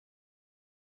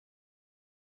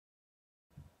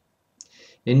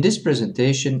In this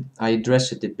presentation, I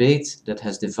address a debate that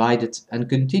has divided and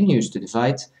continues to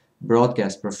divide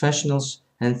broadcast professionals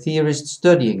and theorists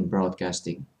studying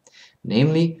broadcasting.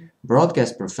 Namely,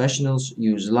 broadcast professionals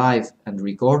use live and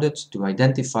recorded to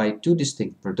identify two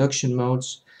distinct production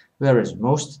modes, whereas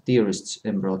most theorists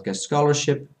in broadcast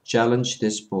scholarship challenge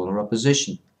this polar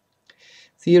opposition.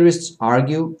 Theorists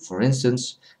argue, for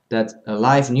instance, that a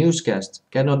live newscast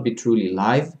cannot be truly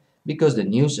live because the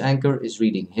news anchor is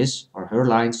reading his or her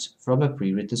lines from a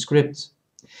pre-written script.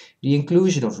 The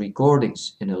inclusion of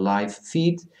recordings in a live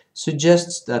feed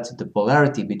suggests that the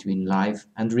polarity between live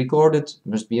and recorded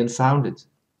must be unfounded.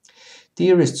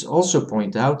 Theorists also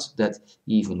point out that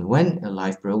even when a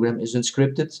live program is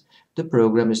unscripted, the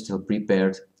program is still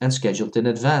prepared and scheduled in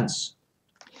advance.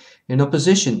 In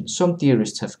opposition, some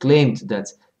theorists have claimed that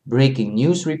breaking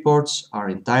news reports are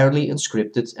entirely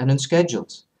unscripted and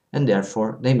unscheduled, and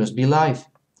therefore they must be live.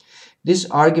 This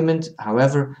argument,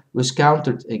 however, was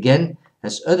countered again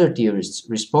as other theorists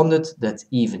responded that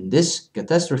even this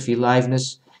catastrophe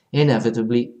liveness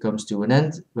inevitably comes to an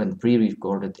end when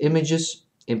pre-recorded images,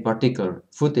 in particular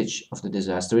footage of the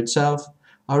disaster itself,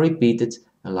 are repeated,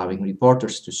 allowing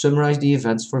reporters to summarize the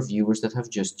events for viewers that have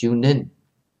just tuned in.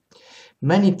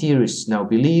 Many theorists now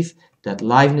believe that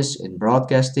liveness in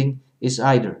broadcasting is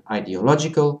either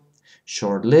ideological,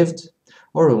 short-lived,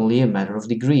 or only a matter of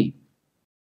degree.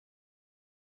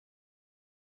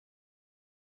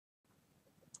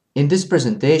 In this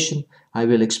presentation, I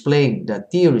will explain that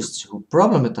theorists who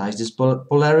problematize this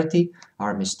polarity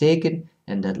are mistaken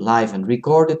and that live and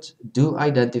recorded do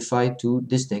identify two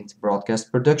distinct broadcast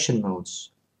production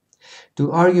modes.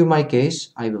 To argue my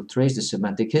case, I will trace the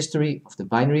semantic history of the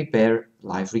binary pair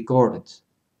live-recorded.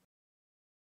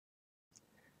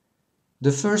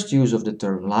 The first use of the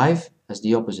term live, as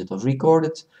the opposite of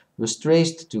recorded, was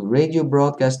traced to radio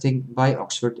broadcasting by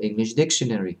Oxford English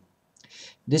Dictionary.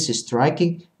 This is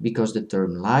striking because the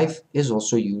term live is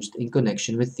also used in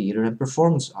connection with theater and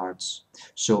performance arts.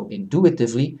 So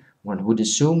intuitively, one would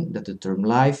assume that the term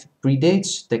live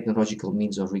predates technological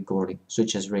means of recording,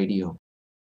 such as radio.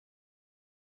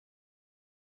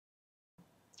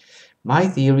 My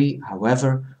theory,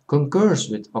 however, concurs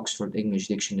with Oxford English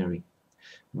Dictionary.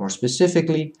 More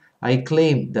specifically, I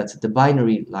claim that the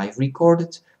binary live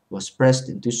recorded was pressed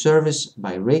into service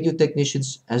by radio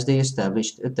technicians as they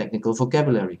established a technical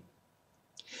vocabulary.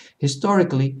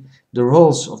 Historically, the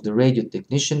roles of the radio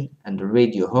technician and the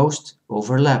radio host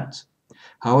overlapped.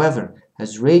 However,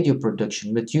 as radio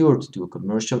production matured to a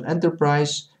commercial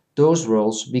enterprise, those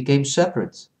roles became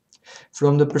separate.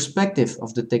 From the perspective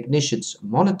of the technicians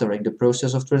monitoring the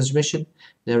process of transmission,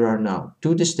 there are now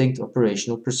two distinct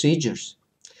operational procedures.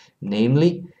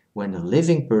 Namely, when a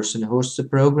living person hosts a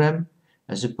program,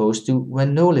 as opposed to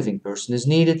when no living person is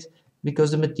needed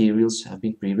because the materials have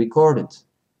been pre-recorded.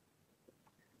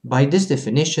 By this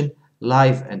definition,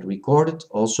 live and recorded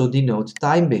also denote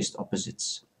time-based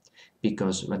opposites,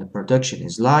 because when a production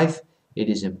is live, it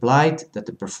is implied that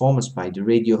the performance by the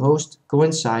radio host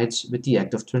coincides with the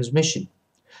act of transmission.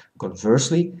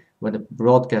 Conversely, when a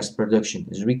broadcast production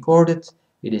is recorded,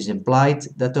 it is implied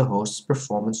that the host's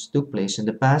performance took place in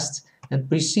the past and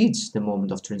precedes the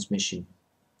moment of transmission.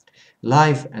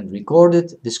 Live and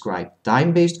recorded describe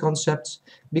time-based concepts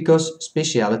because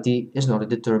spatiality is not a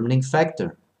determining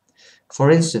factor. For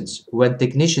instance, when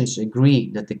technicians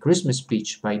agree that the Christmas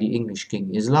speech by the English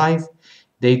king is live,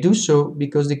 they do so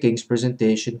because the king's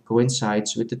presentation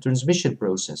coincides with the transmission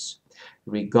process,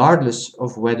 regardless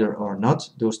of whether or not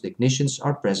those technicians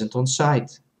are present on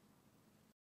site.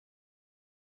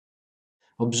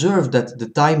 Observe that the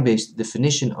time-based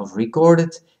definition of recorded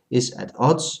is at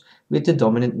odds with the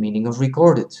dominant meaning of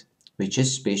recorded, which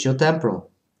is spatiotemporal.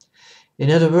 In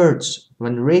other words,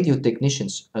 when radio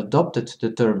technicians adopted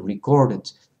the term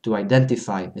recorded to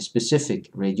identify a specific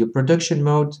radio production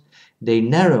mode, they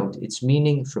narrowed its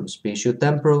meaning from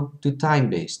spatiotemporal to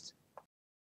time-based.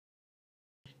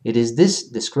 It is this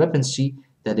discrepancy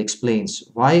that explains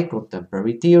why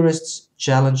contemporary theorists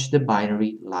challenge the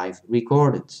binary live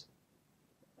recorded.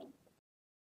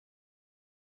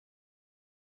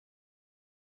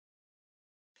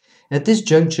 At this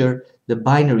juncture, the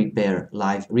binary pair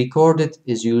live recorded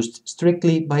is used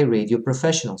strictly by radio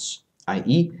professionals,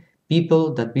 i.e.,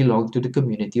 people that belong to the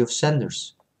community of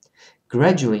senders.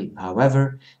 Gradually,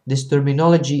 however, this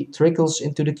terminology trickles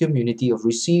into the community of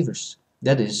receivers,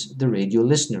 that is, the radio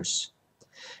listeners.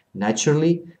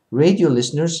 Naturally, radio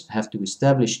listeners have to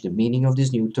establish the meaning of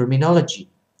this new terminology.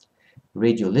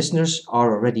 Radio listeners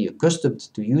are already accustomed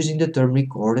to using the term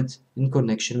recorded in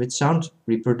connection with sound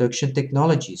reproduction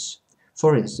technologies,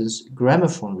 for instance,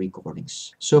 gramophone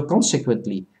recordings. So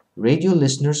consequently, radio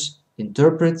listeners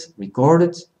interpret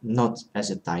recorded not as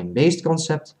a time-based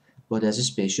concept, but as a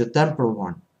spatio-temporal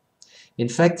one. In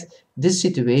fact, this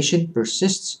situation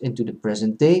persists into the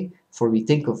present day, for we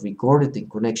think of recorded in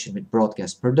connection with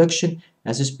broadcast production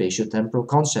as a spatio-temporal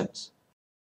concept.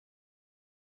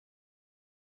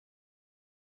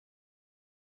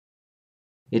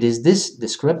 It is this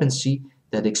discrepancy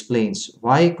that explains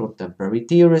why contemporary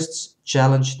theorists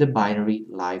challenge the binary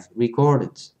live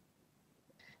recorded.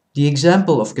 The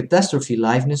example of catastrophe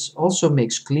liveness also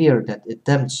makes clear that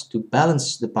attempts to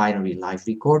balance the binary live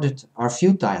recorded are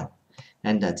futile,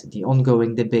 and that the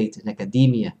ongoing debate in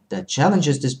academia that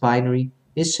challenges this binary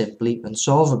is simply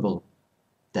unsolvable.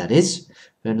 That is,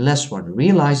 unless one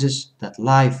realizes that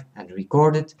live and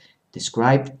recorded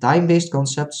describe time-based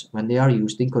concepts when they are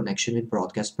used in connection with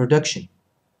broadcast production.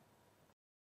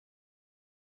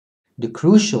 The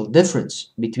crucial difference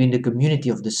between the community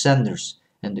of the senders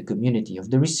and the community of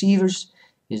the receivers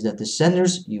is that the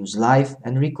senders use live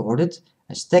and recorded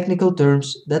as technical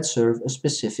terms that serve a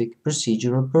specific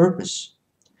procedural purpose.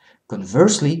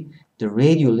 Conversely, the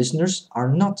radio listeners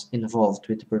are not involved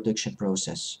with the production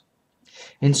process.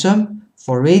 In sum,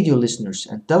 for radio listeners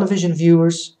and television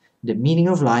viewers, the meaning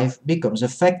of live becomes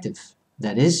affective.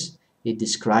 That is, it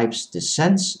describes the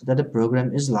sense that a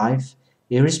program is live,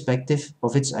 irrespective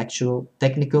of its actual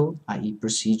technical, i.e.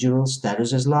 procedural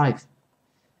status as live.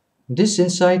 This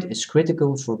insight is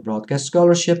critical for broadcast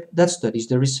scholarship that studies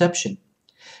the reception.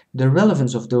 The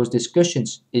relevance of those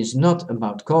discussions is not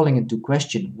about calling into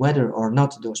question whether or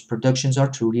not those productions are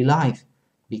truly live,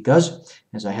 because,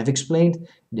 as I have explained,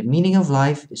 the meaning of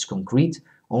live is concrete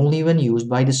only when used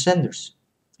by the senders.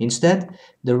 Instead,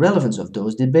 the relevance of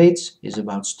those debates is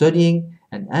about studying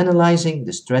and analyzing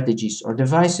the strategies or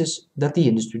devices that the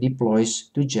industry deploys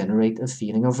to generate a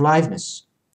feeling of liveness.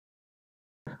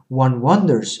 One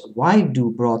wonders, why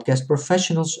do broadcast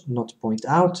professionals not point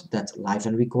out that live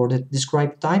and recorded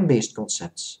describe time-based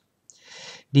concepts?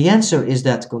 The answer is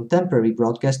that contemporary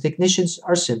broadcast technicians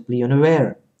are simply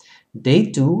unaware. They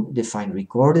too define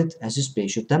recorded as a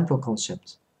spatio-temporal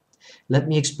concept. Let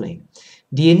me explain.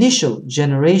 The initial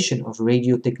generation of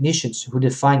radio technicians who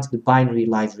defined the binary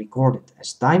live recorded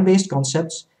as time-based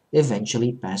concepts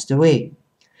eventually passed away.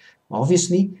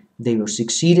 Obviously, they were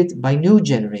succeeded by new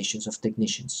generations of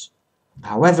technicians.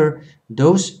 However,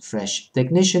 those fresh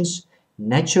technicians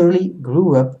naturally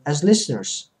grew up as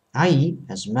listeners, i.e.,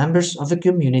 as members of a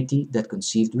community that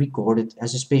conceived recorded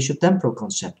as a spatio-temporal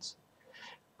concept.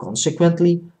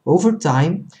 Consequently, over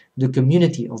time, the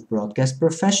community of broadcast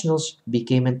professionals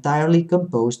became entirely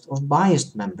composed of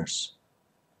biased members.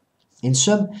 In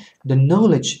sum, the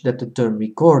knowledge that the term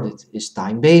recorded is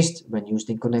time-based when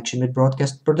used in connection with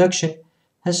broadcast production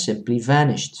has simply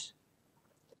vanished.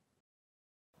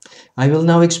 I will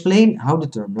now explain how the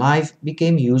term live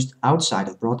became used outside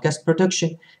of broadcast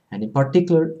production and in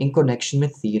particular in connection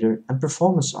with theater and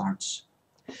performance arts.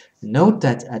 Note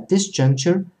that at this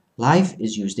juncture, live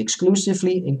is used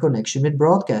exclusively in connection with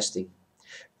broadcasting.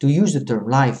 To use the term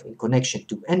live in connection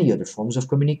to any other forms of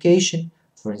communication,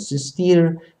 for instance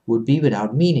theater, would be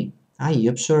without meaning, i.e.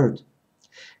 absurd.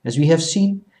 As we have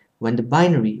seen, when the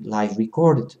binary live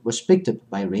recorded was picked up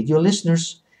by radio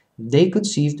listeners, they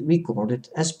conceived recorded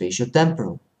as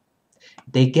spatio-temporal.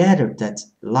 They gathered that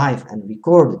live and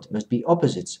recorded must be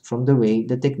opposites from the way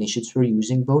the technicians were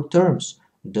using both terms.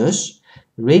 Thus,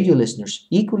 radio listeners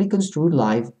equally construed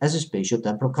live as a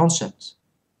spatio-temporal concept.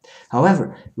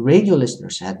 However, radio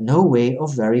listeners had no way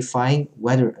of verifying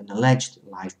whether an alleged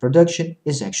live production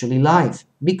is actually live,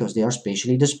 because they are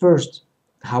spatially dispersed.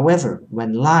 However,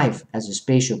 when live as a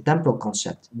spatio-temporal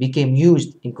concept became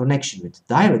used in connection with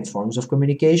direct forms of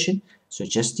communication,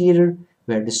 such as theater,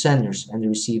 where the senders and the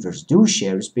receivers do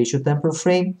share a spatio-temporal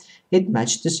frame, it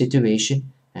matched the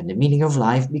situation and the meaning of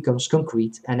live becomes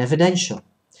concrete and evidential,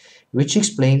 which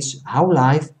explains how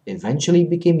live eventually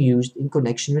became used in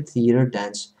connection with theater,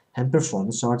 dance, and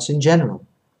performance arts in general.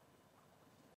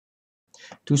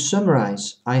 To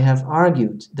summarize, I have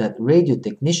argued that radio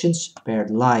technicians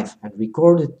paired live and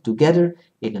recorded together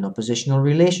in an oppositional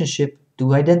relationship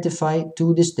to identify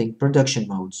two distinct production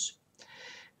modes.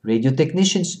 Radio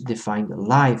technicians defined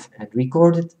live and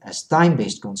recorded as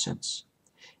time-based concepts.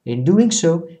 In doing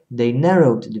so, they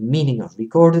narrowed the meaning of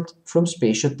recorded from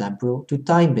spatio-temporal to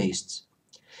time-based.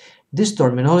 This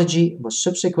terminology was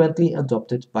subsequently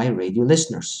adopted by radio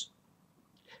listeners.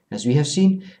 As we have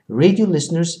seen, radio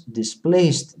listeners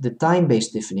displaced the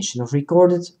time-based definition of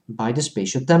recorded by the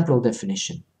spatio-temporal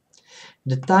definition.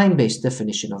 The time-based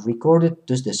definition of recorded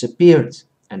thus disappeared,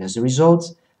 and as a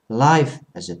result, live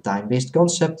as a time-based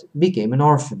concept became an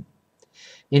orphan.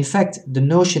 In fact, the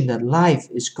notion that life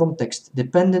is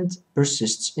context-dependent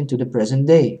persists into the present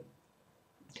day.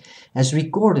 As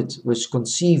recorded was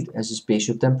conceived as a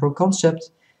spatiotemporal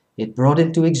concept, it brought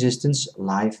into existence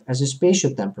life as a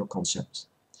spatiotemporal concept.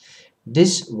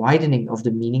 This widening of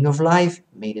the meaning of life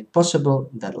made it possible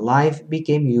that life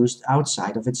became used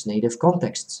outside of its native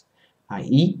contexts,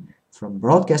 i.e., from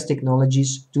broadcast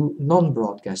technologies to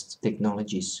non-broadcast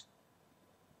technologies.